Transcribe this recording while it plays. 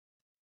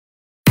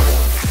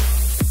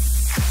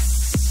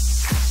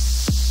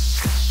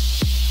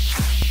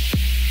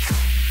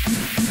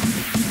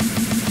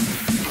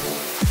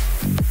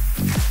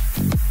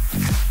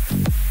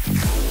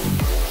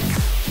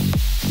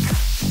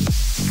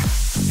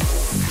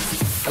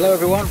Hello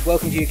everyone,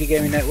 welcome to UK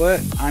Gaming Network.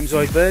 I'm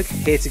Zoidberg,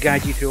 here to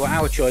guide you through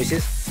our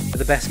choices for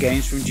the best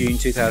games from June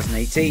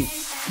 2018.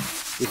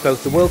 With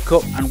both the World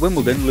Cup and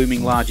Wimbledon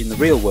looming large in the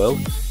real world,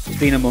 it's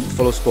been a month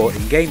full of sport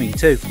in gaming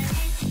too.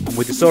 And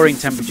with the soaring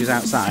temperatures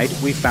outside,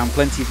 we've found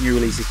plenty of new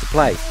releases to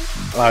play,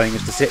 allowing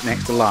us to sit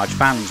next to large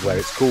fans where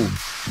it's cool.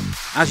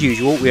 As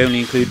usual, we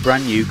only include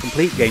brand new,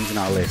 complete games in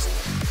our list,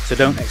 so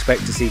don't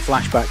expect to see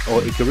Flashback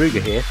or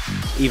Ikaruga here,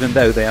 even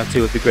though they are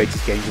two of the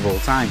greatest games of all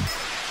time.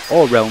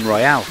 Or Realm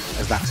Royale,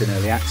 as that's in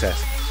early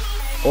access.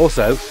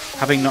 Also,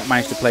 having not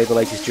managed to play the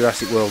latest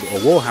Jurassic World or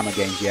Warhammer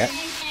games yet,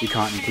 we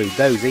can't include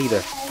those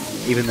either,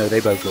 even though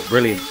they both look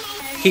brilliant.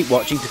 Keep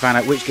watching to find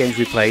out which games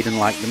we played and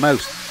liked the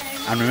most,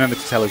 and remember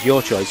to tell us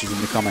your choices in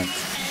the comments.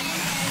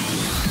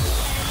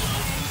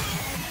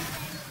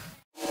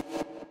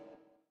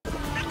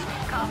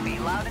 Copy,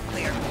 loud and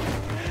clear.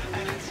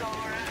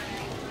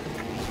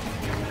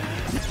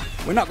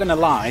 We're not going to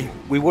lie,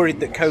 we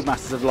worried that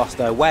Codemasters had lost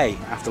their way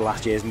after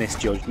last year's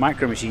misjudged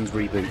Micro Machines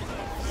reboot,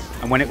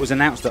 and when it was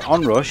announced that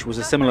Onrush was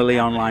a similarly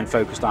online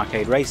focused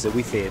arcade racer,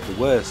 we feared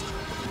the worst.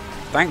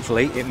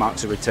 Thankfully, it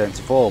marks a return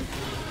to form,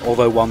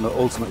 although one that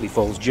ultimately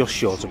falls just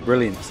short of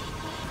brilliance.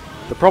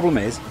 The problem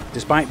is,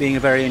 despite being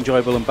a very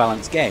enjoyable and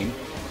balanced game,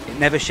 it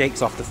never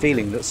shakes off the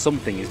feeling that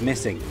something is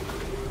missing.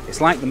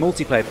 It's like the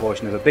multiplayer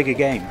portion of a bigger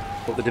game,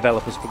 but the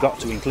developers forgot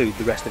to include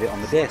the rest of it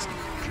on the disc.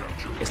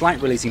 It's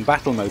like releasing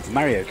battle mode for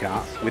Mario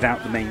Kart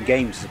without the main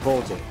game to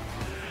support it.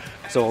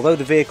 So although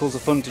the vehicles are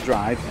fun to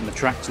drive and the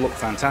tracks look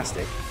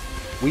fantastic,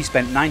 we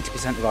spent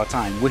 90% of our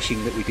time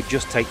wishing that we could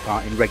just take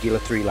part in regular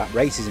 3-lap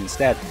races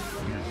instead.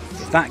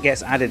 If that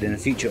gets added in a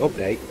future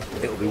update,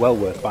 it'll be well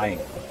worth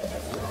buying.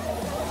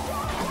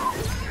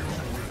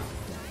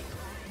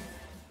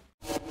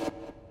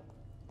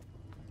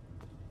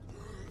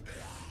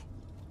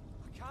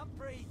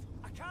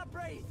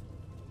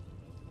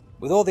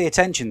 With all the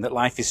attention that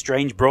Life is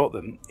Strange brought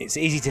them, it's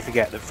easy to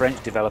forget that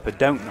French developer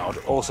Don't Nod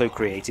also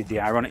created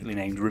the ironically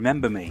named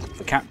Remember Me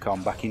for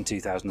Capcom back in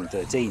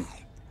 2013.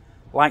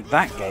 Like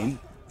that game,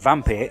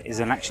 Vampire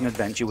is an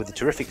action-adventure with a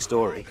terrific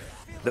story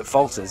that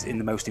falters in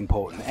the most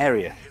important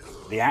area,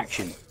 the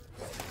action.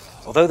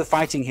 Although the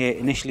fighting here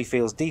initially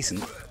feels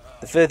decent,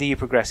 the further you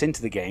progress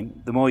into the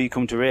game, the more you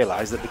come to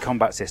realise that the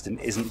combat system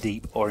isn't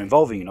deep or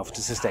involving enough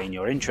to sustain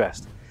your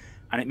interest,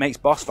 and it makes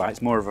boss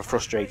fights more of a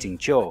frustrating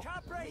chore.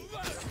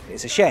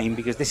 It's a shame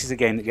because this is a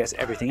game that gets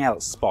everything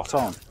else spot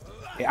on.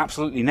 It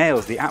absolutely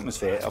nails the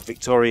atmosphere of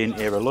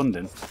Victorian-era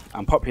London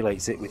and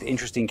populates it with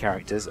interesting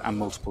characters and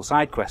multiple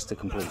side quests to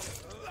complete.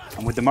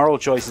 And with the moral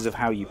choices of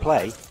how you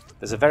play,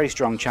 there's a very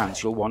strong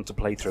chance you'll want to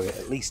play through it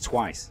at least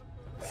twice.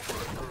 I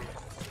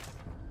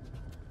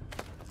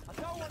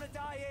don't want to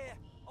die here.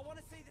 I want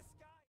to see the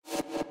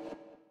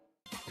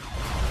sky.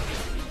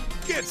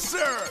 Get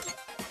served!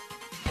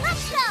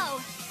 Let's go!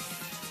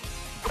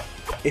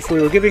 If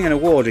we were giving an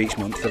award each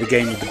month for the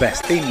game with the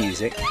best theme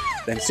music,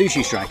 then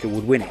Sushi Striker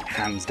would win it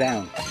hands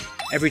down.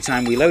 Every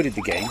time we loaded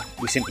the game,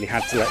 we simply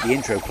had to let the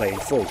intro play in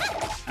full,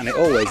 and it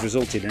always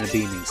resulted in a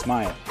beaming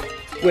smile,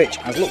 which,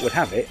 as luck would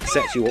have it,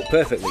 sets you up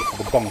perfectly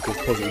for the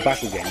bonkers puzzle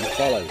battle game that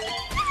follows.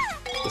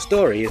 The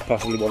story is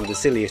possibly one of the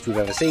silliest we've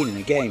ever seen in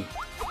a game,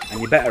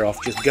 and you're better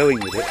off just going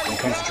with it and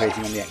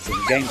concentrating on the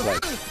excellent gameplay.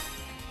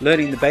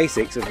 Learning the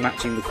basics of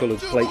matching the coloured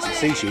plates of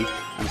sushi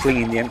and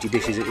flinging the empty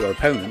dishes at your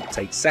opponent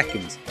takes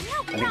seconds,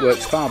 and it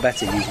works far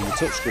better using the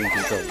touchscreen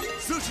controls.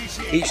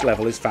 Each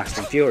level is fast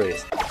and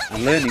furious,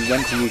 and learning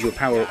when to use your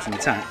power-ups and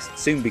attacks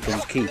soon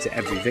becomes key to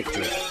every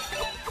victory.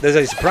 There's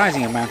a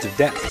surprising amount of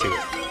depth to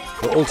it,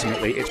 but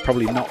ultimately it's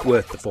probably not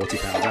worth the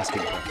 £40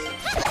 asking price.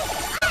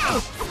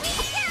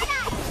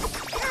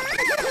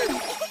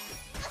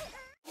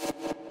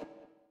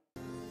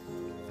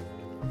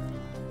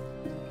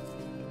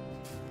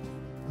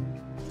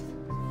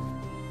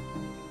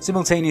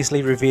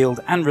 Simultaneously revealed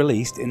and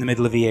released in the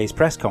middle of EA's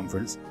press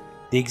conference,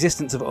 the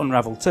existence of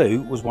Unravel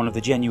 2 was one of the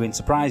genuine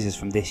surprises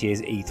from this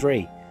year's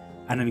E3,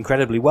 and an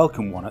incredibly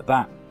welcome one at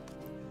that.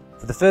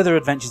 For the further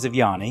adventures of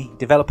Yarny,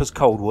 developers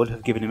Coldwood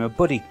have given him a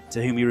buddy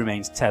to whom he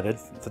remains tethered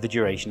for the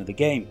duration of the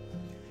game.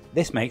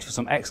 This makes for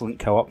some excellent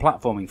co-op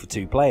platforming for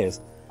 2 players,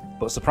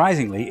 but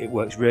surprisingly it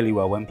works really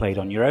well when played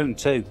on your own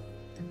too.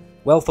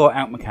 Well thought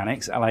out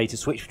mechanics allow you to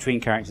switch between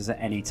characters at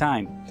any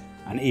time,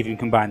 and even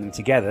combine them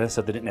together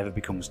so that it never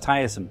becomes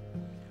tiresome.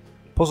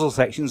 Puzzle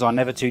sections are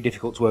never too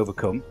difficult to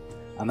overcome,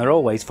 and they're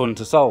always fun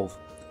to solve,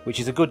 which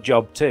is a good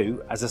job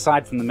too, as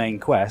aside from the main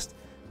quest,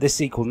 this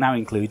sequel now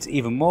includes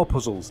even more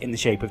puzzles in the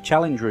shape of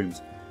challenge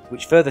rooms,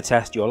 which further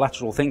test your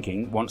lateral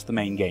thinking once the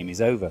main game is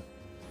over.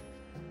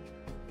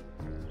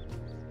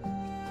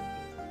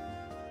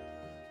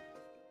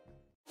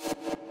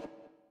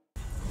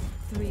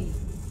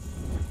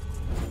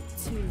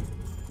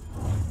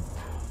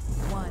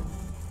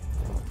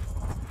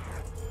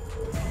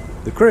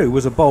 The Crew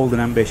was a bold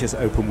and ambitious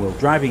open-world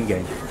driving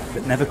game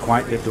that never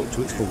quite lived up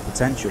to its full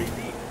potential.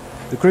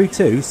 The Crew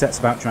 2 sets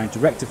about trying to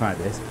rectify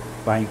this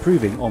by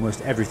improving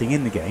almost everything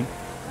in the game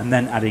and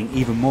then adding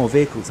even more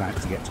vehicle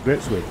types to get to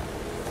grips with.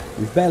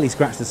 We've barely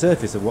scratched the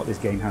surface of what this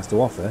game has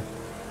to offer,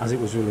 as it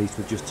was released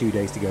with just 2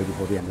 days to go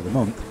before the end of the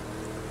month,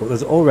 but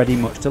there's already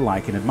much to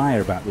like and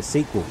admire about this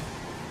sequel.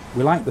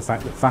 We like the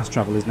fact that fast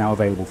travel is now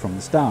available from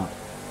the start,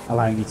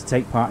 allowing you to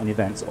take part in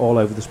events all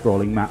over the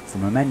sprawling map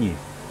from a menu.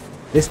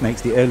 This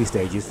makes the early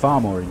stages far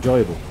more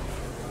enjoyable.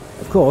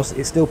 Of course,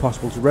 it's still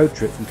possible to road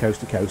trip from coast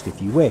to coast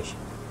if you wish,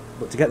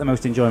 but to get the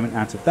most enjoyment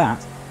out of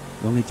that,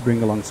 you'll need to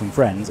bring along some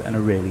friends and a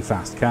really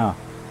fast car.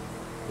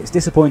 It's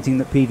disappointing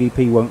that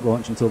PvP won't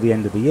launch until the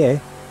end of the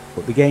year,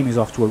 but the game is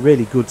off to a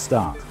really good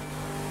start.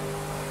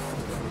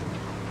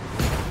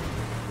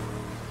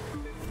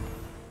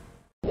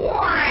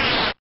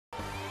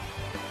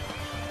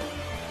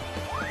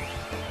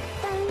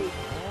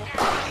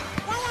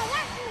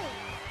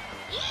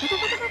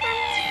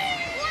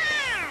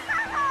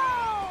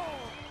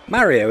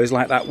 Mario is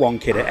like that one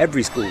kid at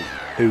every school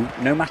who,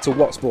 no matter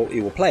what sport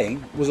he were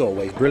playing, was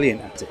always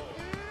brilliant at it.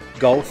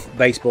 Golf,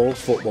 baseball,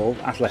 football,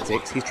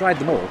 athletics, he's tried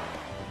them all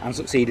and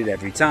succeeded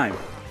every time.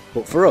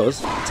 But for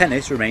us,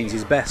 tennis remains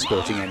his best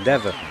sporting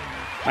endeavour.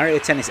 Mario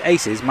Tennis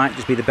Aces might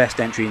just be the best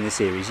entry in the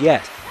series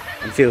yet,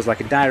 and feels like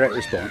a direct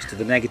response to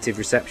the negative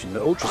reception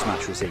that Ultra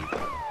Smash received.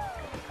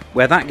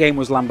 Where that game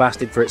was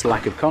lambasted for its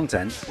lack of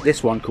content,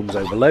 this one comes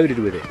overloaded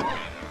with it.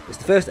 It's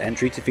the first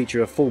entry to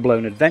feature a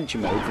full-blown adventure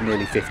mode for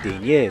nearly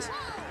 15 years,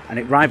 and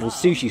it rivals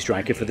Sushi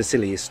Striker for the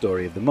silliest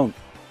story of the month.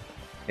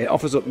 It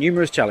offers up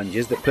numerous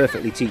challenges that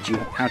perfectly teach you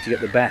how to get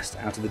the best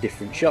out of the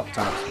different shot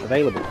types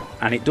available,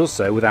 and it does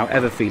so without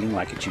ever feeling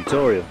like a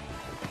tutorial.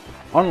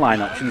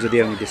 Online options are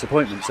the only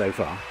disappointment so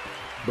far,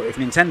 but if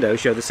Nintendo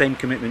show the same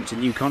commitment to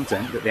new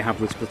content that they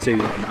have with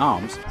Splatoon and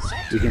ARMS,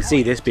 we can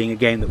see this being a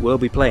game that we'll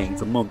be playing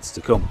for months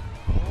to come.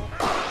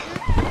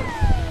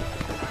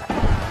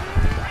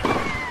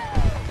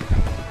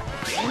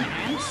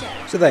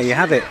 So there you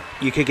have it,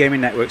 UK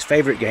Gaming Network's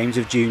favourite games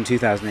of June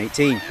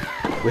 2018.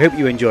 We hope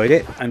you enjoyed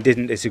it and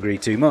didn't disagree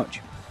too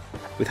much.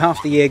 With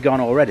half the year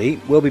gone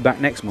already, we'll be back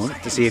next month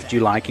to see if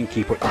July can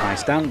keep up the high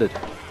standard.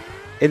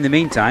 In the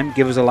meantime,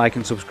 give us a like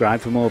and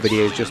subscribe for more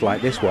videos just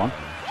like this one,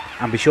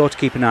 and be sure to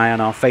keep an eye on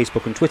our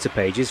Facebook and Twitter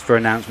pages for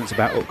announcements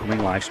about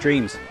upcoming live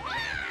streams.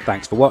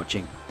 Thanks for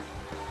watching.